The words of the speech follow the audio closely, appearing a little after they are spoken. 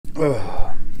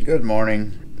Good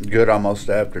morning, good almost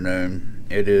afternoon.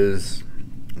 It is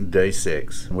day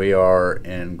 6. We are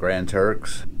in Grand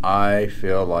Turks. I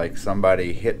feel like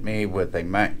somebody hit me with a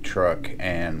Mack truck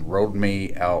and rode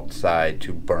me outside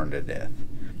to burn to death.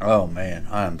 Oh man,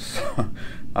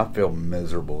 I feel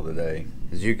miserable today.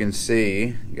 As you can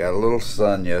see, got a little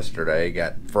sun yesterday,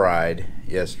 got fried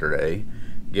yesterday,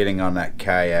 getting on that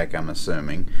kayak, I'm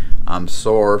assuming. I'm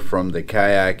sore from the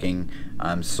kayaking.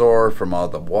 I'm sore from all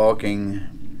the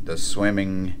walking, the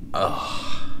swimming.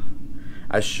 Ugh.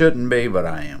 I shouldn't be, but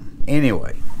I am.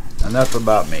 Anyway, enough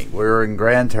about me. We're in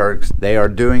Grand Turks. They are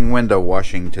doing window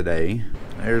washing today.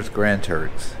 There's Grand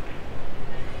Turks.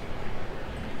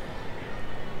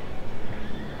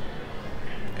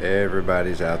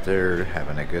 Everybody's out there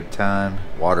having a good time.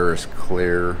 Water is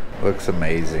clear. Looks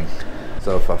amazing.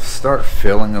 So if I start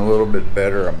feeling a little bit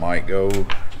better, I might go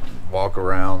walk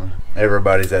around.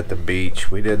 Everybody's at the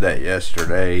beach. We did that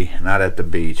yesterday. Not at the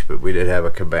beach, but we did have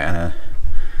a cabana.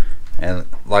 And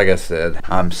like I said,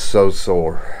 I'm so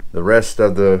sore. The rest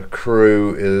of the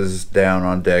crew is down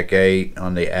on deck 8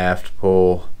 on the aft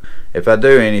pool. If I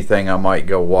do anything, I might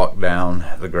go walk down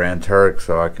the Grand Turks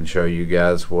so I can show you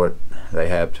guys what they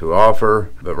have to offer.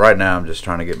 But right now I'm just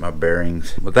trying to get my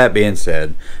bearings. With that being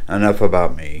said, enough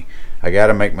about me. I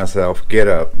gotta make myself get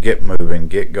up, get moving,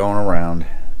 get going around,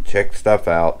 check stuff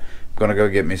out. I'm gonna go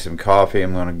get me some coffee.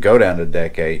 I'm gonna go down to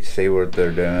deck 8, see what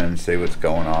they're doing, see what's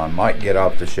going on. Might get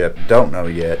off the ship, don't know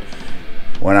yet.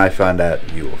 When I find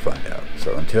out, you will find out.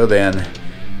 So until then,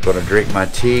 I'm gonna drink my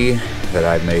tea that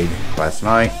I made last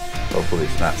night. Hopefully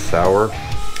it's not sour.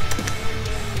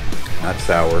 Not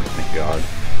sour, thank God.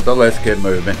 So let's get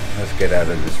moving. Let's get out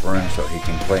of this room so he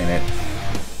can clean it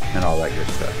and all that good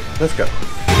stuff. Let's go.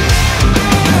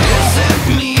 Is it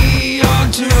me or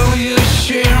do you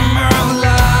shimmer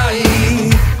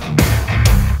light?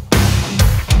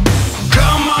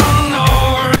 Come on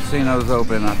over. Casino's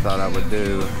open. I thought I would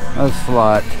do a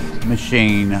slot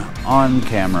machine on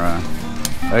camera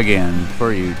again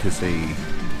for you to see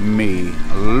me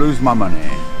lose my money.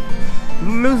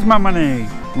 Lose my money.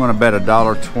 You want to bet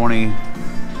 $1.20?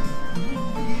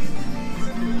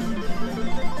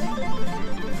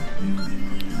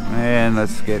 And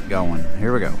let's get going.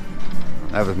 Here we go.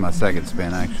 That was my second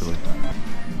spin actually.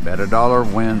 Bet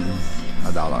 $1, win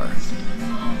 $1.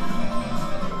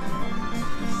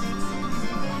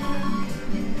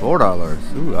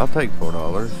 $4. Ooh, I'll take $4.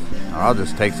 Or I'll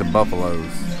just take some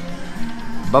buffaloes.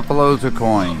 Buffaloes or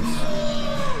coins.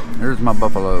 Here's my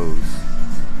buffaloes.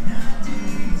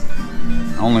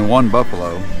 Only one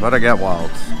buffalo, but I got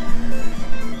wilds.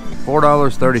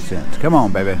 $4.30. Come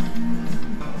on, baby.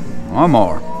 One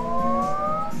more.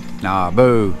 Nah,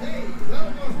 boo.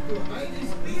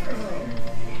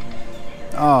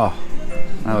 Oh,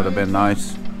 that would have been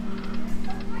nice.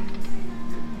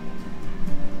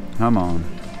 Come on.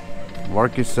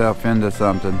 Work yourself into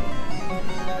something.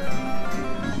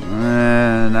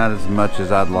 Not as much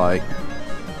as I'd like.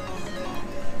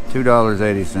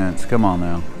 $2.80. Come on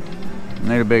now.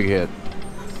 Need a big hit.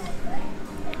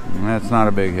 That's not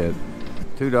a big hit.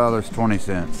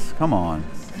 $2.20. Come on.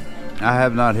 I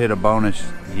have not hit a bonus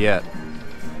yet.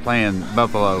 Playing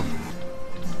Buffalo.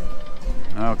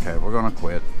 Okay, we're gonna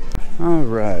quit.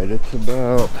 Alright, it's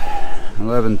about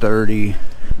 11:30.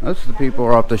 Most of the people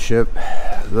are off the ship.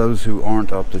 Those who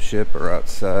aren't off the ship are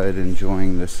outside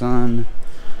enjoying the sun.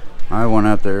 I went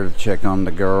out there to check on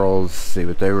the girls, see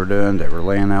what they were doing. They were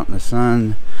laying out in the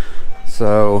sun.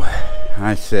 So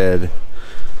I said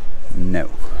no.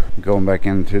 Going back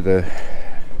into the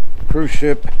cruise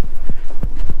ship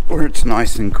where it's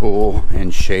nice and cool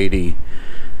and shady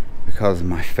because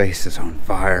my face is on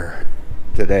fire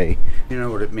today. You know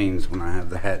what it means when I have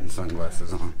the hat and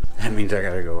sunglasses on. That means I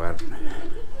gotta go out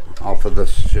off of the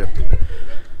ship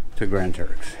to Grand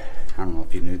Turks. I don't know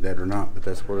if you knew that or not, but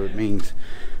that's what it means.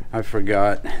 I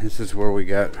forgot. This is where we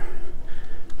got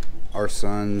our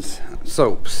son's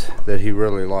soaps that he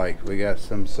really liked. We got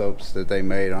some soaps that they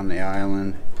made on the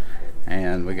island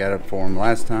and we got it for him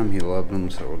last time. He loved them,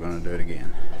 so we're gonna do it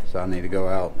again. So I need to go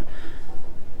out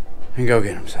and go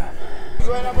get him some.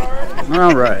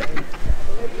 All right.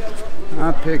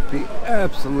 I picked the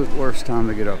absolute worst time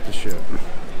to get off the ship.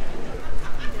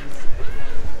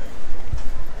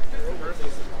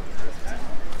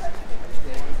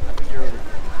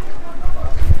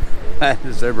 That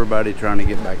is everybody trying to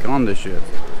get back on the ship.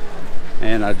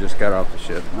 And I just got off the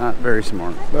ship. Not very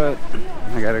smart, but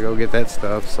I gotta go get that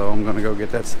stuff, so I'm gonna go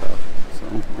get that stuff. So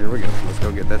here we go, let's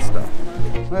go get that stuff.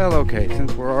 Well, okay,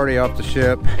 since we're already off the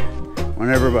ship, when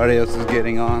everybody else is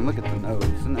getting on, look at the nose,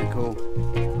 isn't that cool?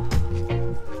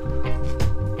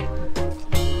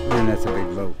 And that's a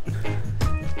big boat.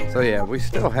 So yeah, we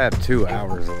still have 2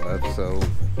 hours left, so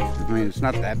I mean it's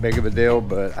not that big of a deal,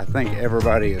 but I think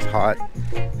everybody is hot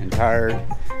and tired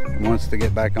and wants to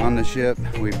get back on the ship.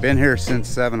 We've been here since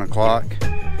 7 o'clock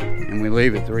and we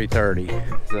leave at 3:30.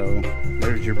 So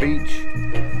there's your beach.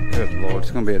 Good Lord, it's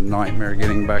gonna be a nightmare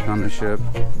getting back on the ship.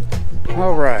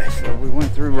 All right, so we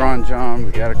went through Ron John.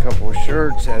 We got a couple of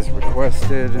shirts as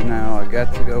requested, and now I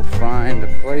got to go find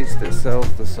a place that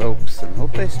sells the soaps and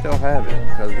hope they still have it,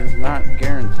 because it's not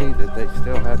guaranteed that they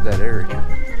still have that area.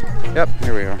 Yep,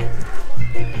 here we are.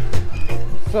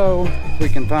 So if we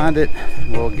can find it,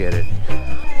 we'll get it.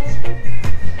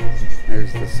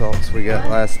 There's the salts we got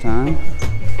last time.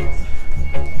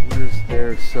 Here's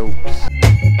their soaps.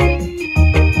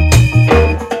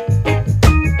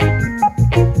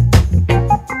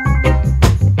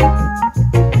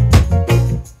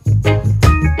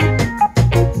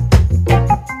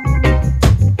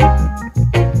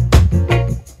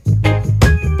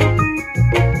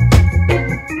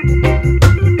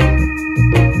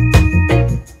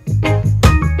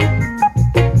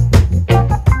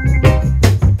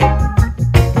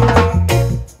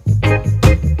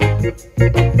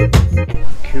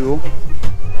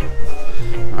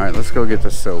 Go get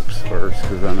the soaps first,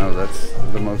 because I know that's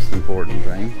the most important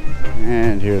thing.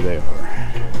 And here they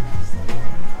are.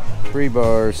 3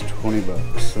 bars, 20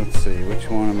 bucks. Let's see, which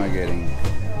one am I getting?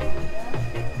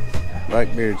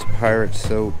 Blackbeard's Pirate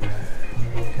Soap,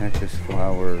 Cactus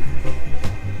Flower,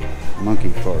 Monkey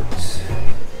Farts.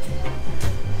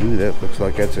 Ooh, that looks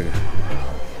like that's a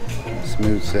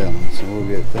smooth sailing, so we'll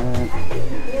get that.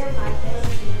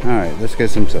 Alright, let's get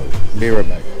some soap. Be right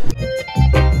back.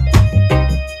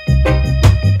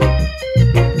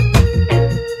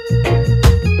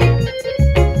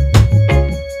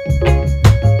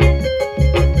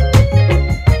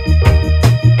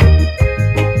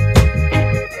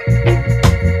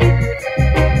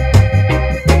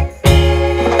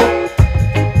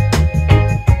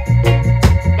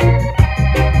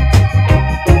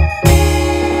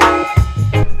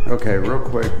 Okay, real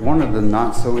quick, one of the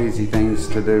not so easy things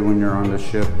to do when you're on the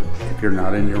ship, if you're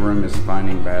not in your room, is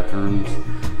finding bathrooms.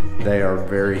 They are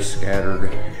very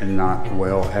scattered and not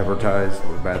well advertised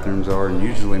where bathrooms are, and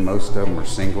usually most of them are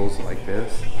singles like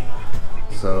this,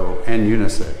 so, and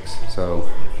unisex. So,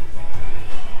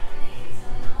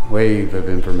 wave of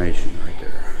information right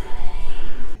there.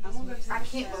 I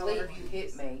can't believe you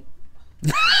hit me.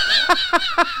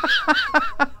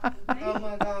 Oh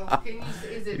my gosh, can you,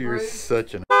 is it You're rude?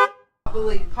 such an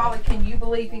Polly, can you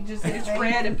believe he just hit It's me?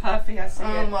 red and puffy, I see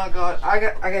Oh it. my god, I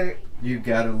got. You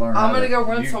gotta learn. I'm gonna go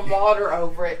run some water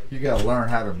over it. You gotta learn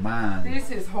how to mine.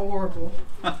 This is horrible.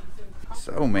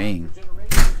 So mean.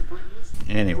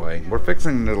 Anyway, we're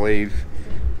fixing to leave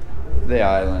the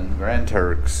island, Grand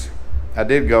Turks. I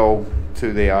did go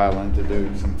to the island to do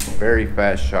some very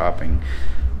fast shopping.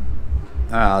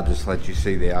 I'll just let you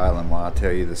see the island while I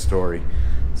tell you the story.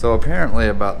 So apparently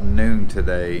about noon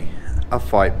today, a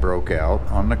fight broke out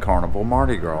on the Carnival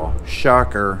Mardi Gras.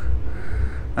 Shocker.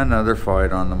 Another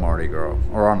fight on the Mardi Gras,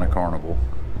 or on the Carnival.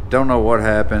 Don't know what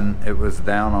happened. It was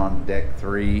down on deck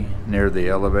 3 near the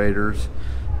elevators.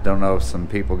 Don't know if some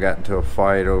people got into a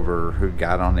fight over who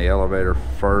got on the elevator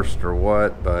first or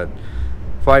what, but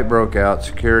fight broke out.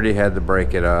 Security had to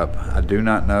break it up. I do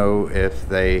not know if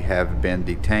they have been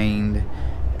detained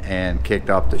and kicked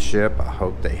off the ship. I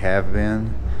hope they have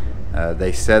been.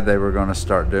 They said they were going to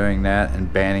start doing that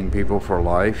and banning people for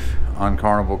life on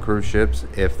Carnival cruise ships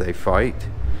if they fight,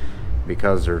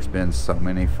 because there's been so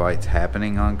many fights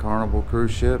happening on Carnival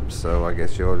cruise ships. So I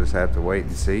guess you'll just have to wait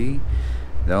and see.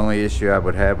 The only issue I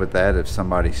would have with that, if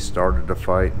somebody started a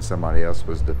fight and somebody else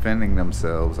was defending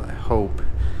themselves, I hope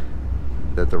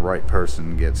that the right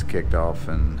person gets kicked off,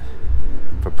 and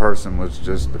if a person was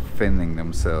just defending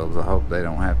themselves, I hope they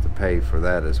don't have to pay for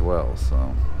that as well.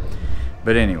 So,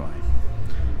 but anyway,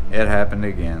 it happened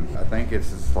again. I think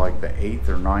it's like the 8th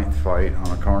or 9th fight on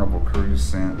a Carnival cruise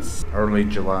since early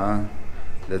July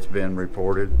that's been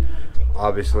reported.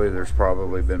 Obviously there's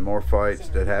probably been more fights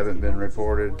that haven't been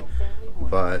reported,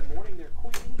 but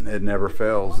it never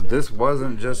fails. This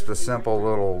wasn't just a simple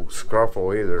little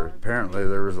scruffle either. Apparently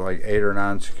there was like 8 or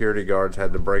 9 security guards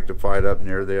had to break the fight up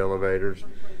near the elevators.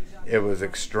 It was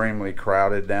extremely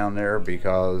crowded down there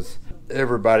because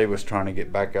everybody was trying to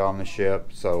get back on the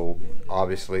ship, so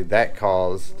obviously that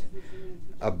caused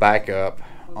a backup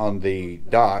on the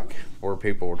dock where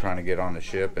people were trying to get on the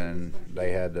ship, and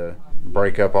they had to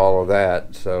break up all of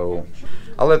that. So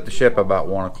I left the ship about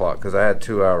 1 o'clock because I had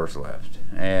 2 hours left,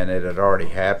 and it had already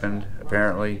happened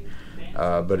apparently.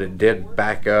 but it did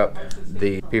back up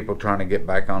the people trying to get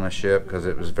back on the ship because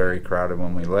it was very crowded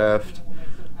when we left.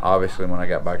 Obviously, when I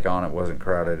got back on, it wasn't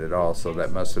crowded at all, so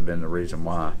that must have been the reason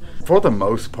why. For the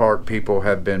most part, people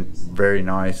have been very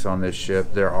nice on this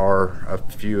ship. There are a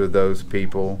few of those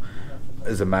people.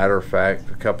 As a matter of fact,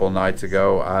 a couple of nights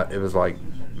ago, it was like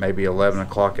maybe 11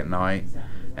 o'clock at night,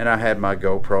 and I had my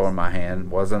GoPro in my hand,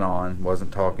 wasn't on,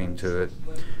 wasn't talking to it,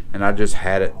 and I just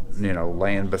had it, you know,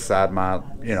 laying beside my,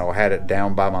 you know, had it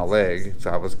down by my leg,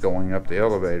 so I was going up the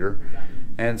elevator.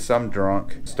 And some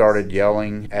drunk started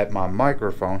yelling at my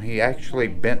microphone. He actually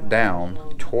bent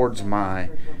down towards my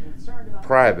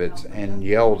privates and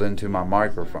yelled into my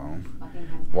microphone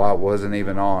while it wasn't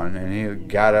even on. And he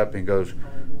got up and goes,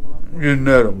 "Isn't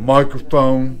that a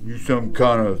microphone? You some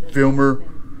kind of filmer?"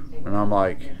 And I'm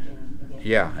like,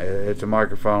 "Yeah, it's a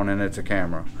microphone and it's a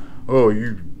camera." "Oh,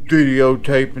 you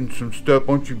videotaping some stuff?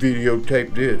 Why don't you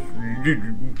videotape this?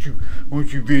 Why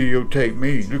don't you videotape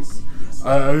me? Look."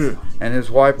 And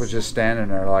his wife was just standing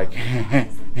there like,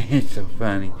 "He's so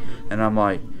funny." And I'm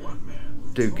like,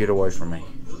 "Dude, get away from me.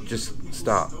 Just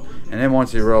stop." And then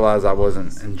once he realized I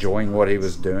wasn't enjoying what he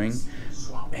was doing,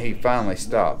 he finally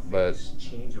stopped. But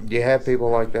you have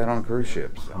people like that on cruise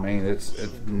ships. I mean,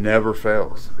 it never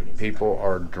fails. People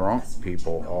are drunk.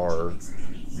 People are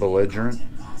belligerent.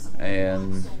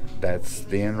 And that's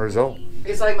the end result.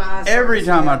 It's like my eyes. Every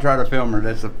time I try to film her,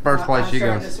 that's the first place she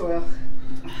goes.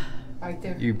 Right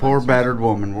there. You poor battered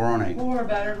woman. We're on 8. Poor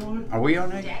battered woman. Are we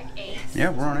on 8?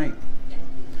 Yeah, we're on 8.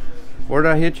 Where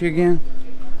did I hit you again?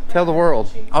 Tell the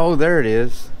world. Oh, there it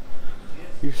is.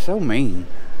 You're so mean.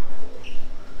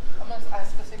 I'm gonna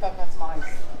ask to see if I've got some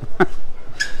ice.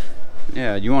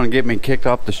 Yeah, you want to get me kicked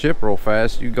off the ship real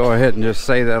fast, you go ahead and just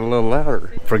say that a little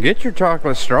louder. Forget your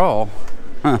chocolate straw.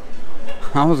 Huh.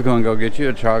 I was going to go get you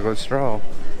a chocolate straw.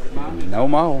 No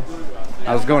more.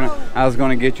 I was going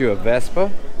to get you a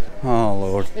Vespa. Oh,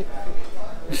 Lord.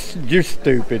 You're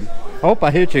stupid. I hope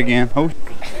I hit you again. Oh.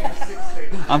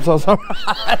 I'm so sorry.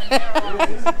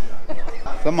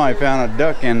 Somebody found a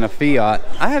duck in the Fiat.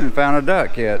 I haven't found a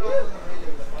duck yet.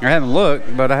 I haven't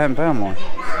looked, but I haven't found one.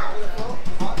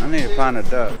 I need to find a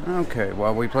duck. Okay,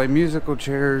 while we play musical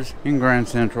chairs in Grand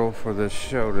Central for the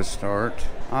show to start,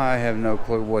 I have no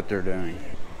clue what they're doing.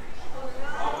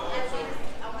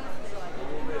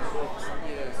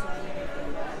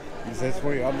 Is this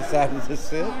where y'all decided to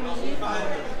sit?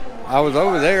 I was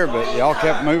over there, but y'all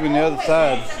kept moving the other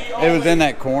side. It was in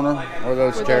that corner where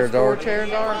those chairs are. 4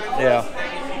 chairs are?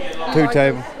 Yeah. 2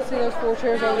 tables. See those 4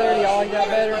 chairs over there? Do y'all like that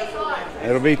better?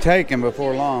 It'll be taken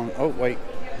before long. Oh, wait.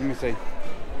 Let me see.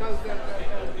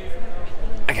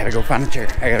 I gotta go find a chair.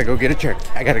 I gotta go get a chair.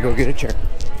 I gotta go get a chair.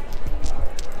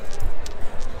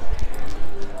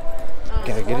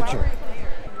 Gotta get a chair.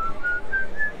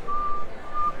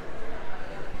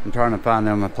 I'm trying to find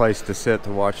them a place to sit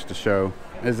to watch the show.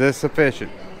 Is this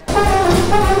sufficient?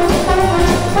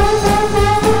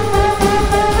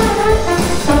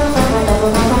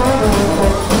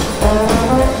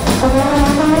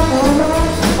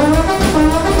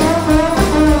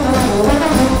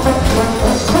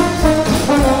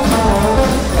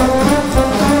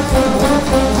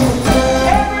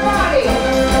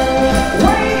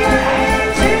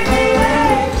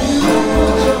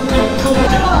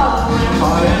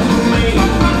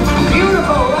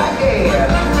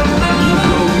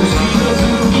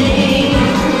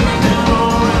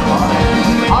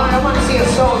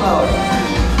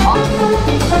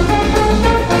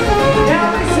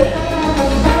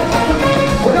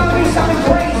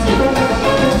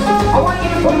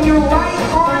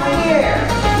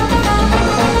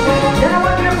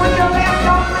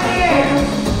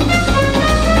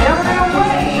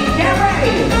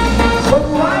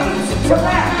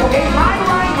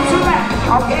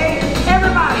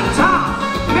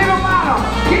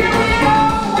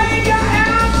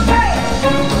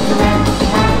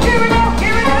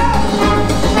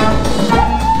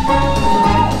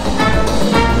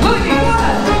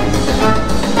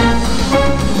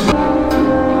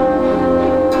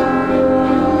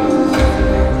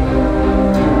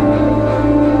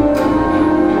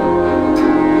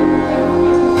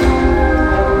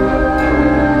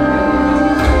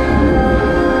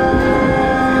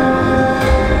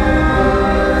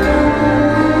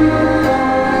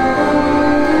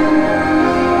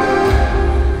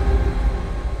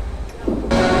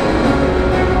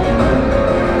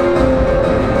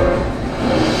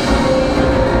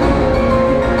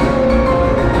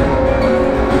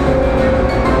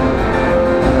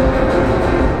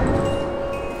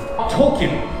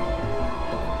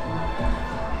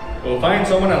 We'll find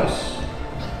someone else.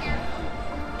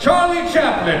 Charlie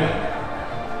Chaplin.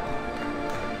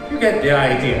 You get the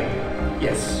idea.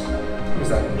 Yes. Who's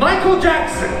that? Michael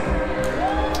Jackson!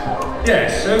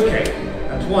 Yes, okay.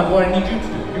 That's one. What I need you to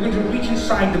do. You're going to reach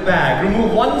inside the bag,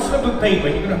 remove one slip of paper,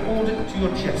 you're going to hold it to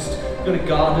your chest. You're going to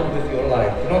guard it with your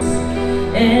life. You know?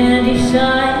 And he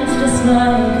shines just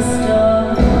like a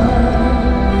star,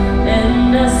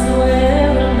 and I swear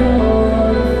I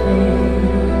know your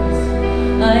face.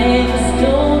 I just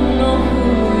don't know who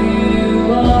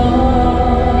you are.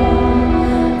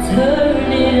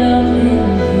 Turn it up in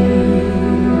here.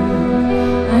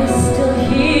 I still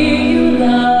hear you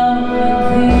loud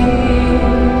and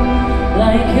clear,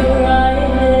 like you're right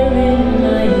there in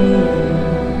my ears.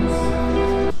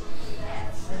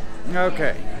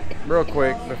 Okay, real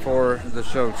quick before the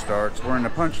show starts, we're in the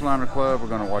Punchliner Club. We're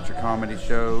going to watch a comedy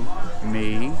show,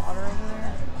 me,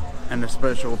 and a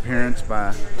special appearance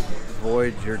by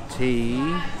Voyager T.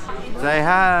 Say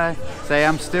hi. Say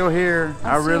I'm still here.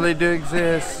 I really do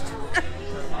exist.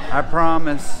 I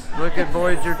promise. Look at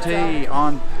Voyager T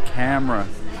on camera.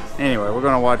 Anyway, we're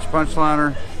going to watch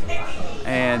Punchliner,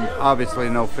 and obviously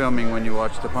no filming when you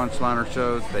watch the Punchliner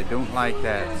shows. They don't like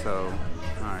that, so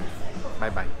alright,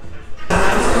 bye-bye.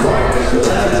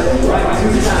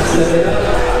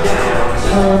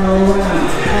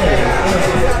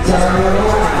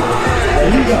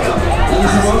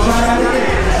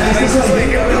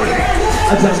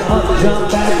 Jump up,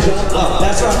 jump back, jump up.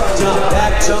 That's right. Jump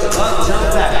back, jump up,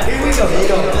 jump back. Here we go. Here we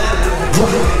go.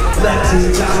 Left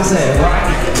two times, say right,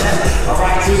 left,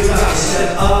 right two times,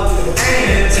 step up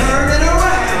and turn it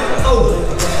around. Oh,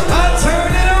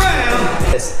 turn it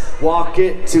around. Walk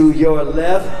it to your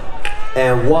left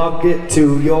and walk it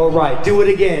to your right. Do it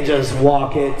again. Just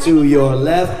walk it to your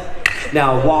left.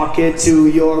 Now walk it to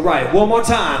your right. One more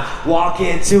time. Walk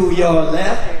it to your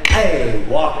left. Hey,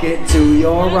 walk it to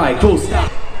your right. Cool,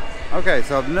 stop. Okay,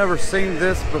 so I've never seen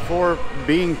this before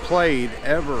being played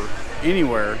ever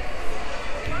anywhere.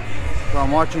 So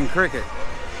I'm watching cricket.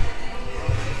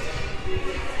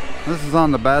 This is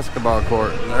on the basketball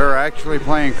court. They're actually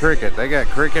playing cricket. They got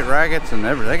cricket rackets and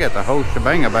everything. They got the whole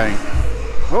shebang-a-bang.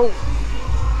 Oh!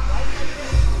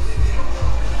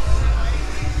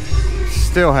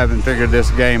 Still haven't figured this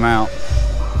game out.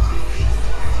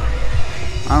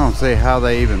 I don't see how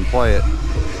they even play it.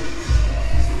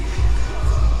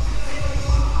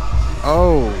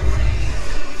 Oh.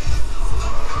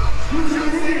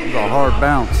 It's a hard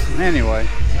bounce. Anyway,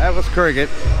 that was cricket.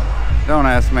 Don't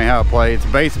ask me how to play. It's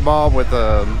baseball with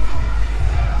a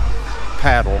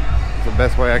paddle. It's the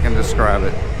best way I can describe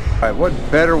it. All right, what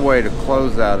better way to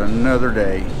close out another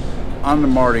day on the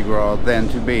Mardi Gras than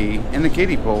to be in the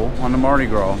kiddie pool on the Mardi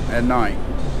Gras at night.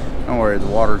 Don't worry, the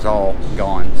water's all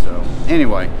gone. So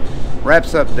anyway,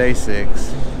 wraps up day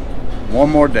 6. One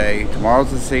more day. Tomorrow's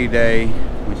the sea day.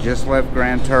 We just left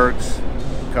Grand Turks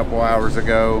a couple hours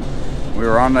ago. We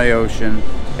were on the ocean,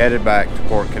 headed back to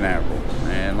Port Canaveral.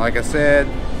 And like I said,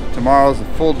 tomorrow's a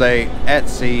full day at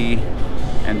sea,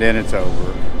 and then it's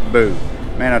over. Boo.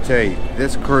 Man, I tell you,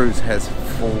 this cruise has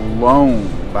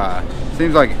flown by.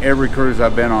 Seems like every cruise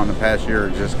I've been on the past year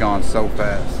has just gone so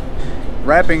fast.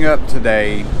 Wrapping up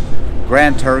today,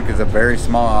 Grand Turk is a very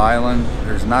small island.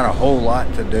 There's not a whole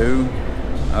lot to do.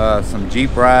 Some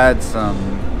Jeep rides,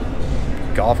 some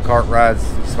golf cart rides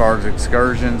as far as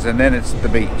excursions, and then it's the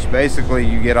beach. Basically,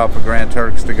 you get off of Grand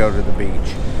Turks to go to the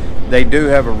beach. They do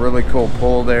have a really cool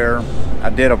pool there. I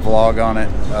did a vlog on it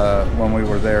when we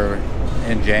were there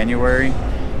in January,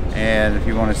 and if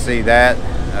you want to see that,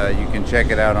 you can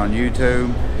check it out on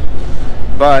YouTube.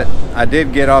 But I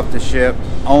did get off the ship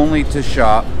only to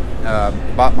shop.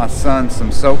 Bought my son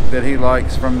some soap that he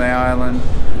likes from the island,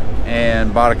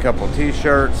 and bought a couple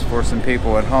t-shirts for some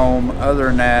people at home. Other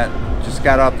than that, just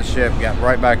got off the ship, got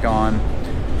right back on.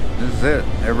 This is it.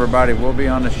 Everybody will be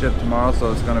on the ship tomorrow,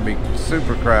 so it's going to be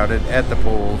super crowded at the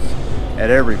pools,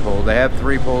 at every pool. They have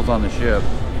 3 pools on the ship,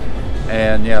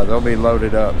 and yeah, they'll be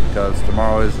loaded up because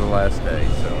tomorrow is the last day.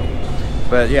 So,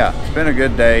 but yeah, it's been a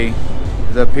good day.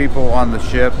 The people on the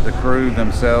ship, the crew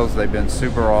themselves, they've been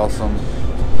super awesome.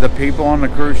 The people on the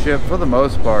cruise ship, for the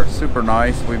most part, super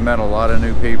nice. We've met a lot of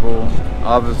new people.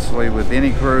 Obviously, with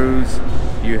any cruise,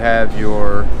 you have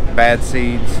your bad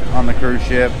seeds on the cruise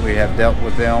ship. We have dealt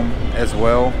with them as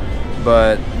well,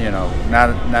 but you know,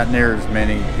 not near as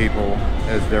many people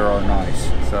as there are nice.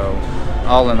 So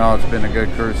all in all, it's been a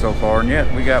good cruise so far, and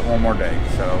yet we got one more day.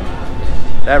 So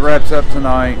that wraps up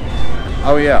tonight.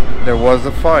 Oh yeah, there was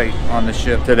a fight on the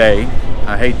ship today.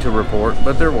 I hate to report,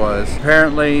 but there was.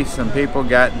 Apparently some people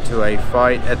got into a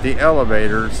fight at the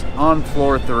elevators on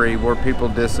floor 3 where people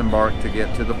disembarked to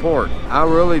get to the port. I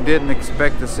really didn't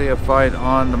expect to see a fight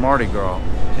on the Mardi Gras,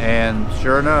 and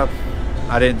sure enough,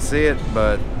 I didn't see it,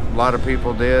 but A lot of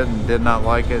people did and did not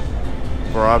like it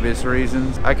for obvious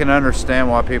reasons. I can understand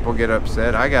why people get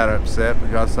upset. I got upset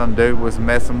because some dude was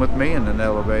messing with me in an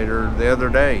elevator the other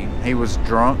day. He was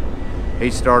drunk. He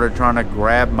started trying to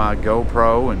grab my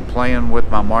GoPro and playing with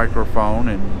my microphone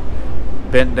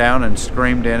and bent down and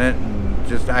screamed in it and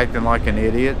just acting like an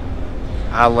idiot.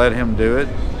 I let him do it.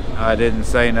 I didn't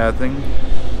say nothing.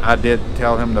 I did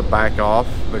tell him to back off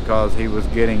because he was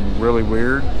getting really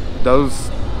weird.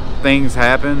 Those things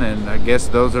happen, and I guess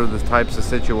those are the types of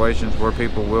situations where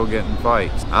people will get in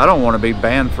fights. I don't want to be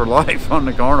banned for life on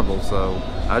the carnival, so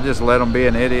I just let him be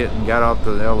an idiot and got off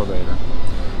the elevator.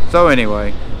 So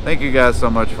anyway, thank you guys so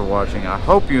much for watching. I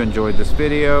hope you enjoyed this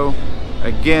video.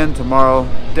 Again, tomorrow,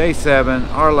 day 7,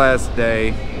 our last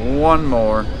day, one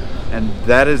more, and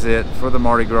that is it for the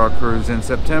Mardi Gras cruise in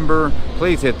September.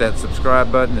 Please hit that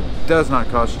subscribe button. It does not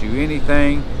cost you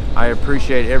anything. I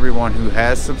appreciate everyone who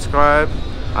has subscribed.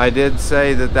 I did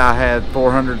say that I had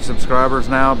 400 subscribers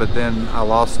now, but then I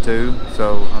lost 2,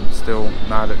 so I'm still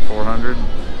not at 400.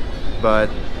 But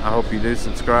I hope you do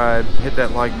subscribe. Hit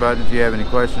that like button if you have any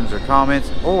questions or comments,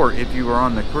 or if you were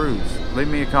on the cruise, leave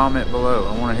me a comment below.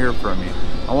 I want to hear from you.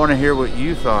 I want to hear what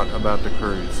you thought about the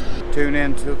cruise. Tune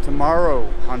in till tomorrow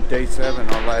on day 7,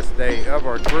 our last day of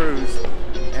our cruise,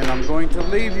 and I'm going to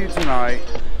leave you tonight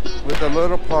with a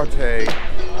little party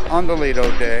on the Lido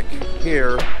deck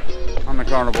here on the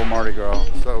Carnival Mardi Gras.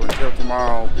 So until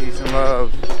tomorrow, peace and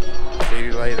love. See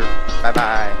you later. Bye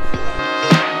bye.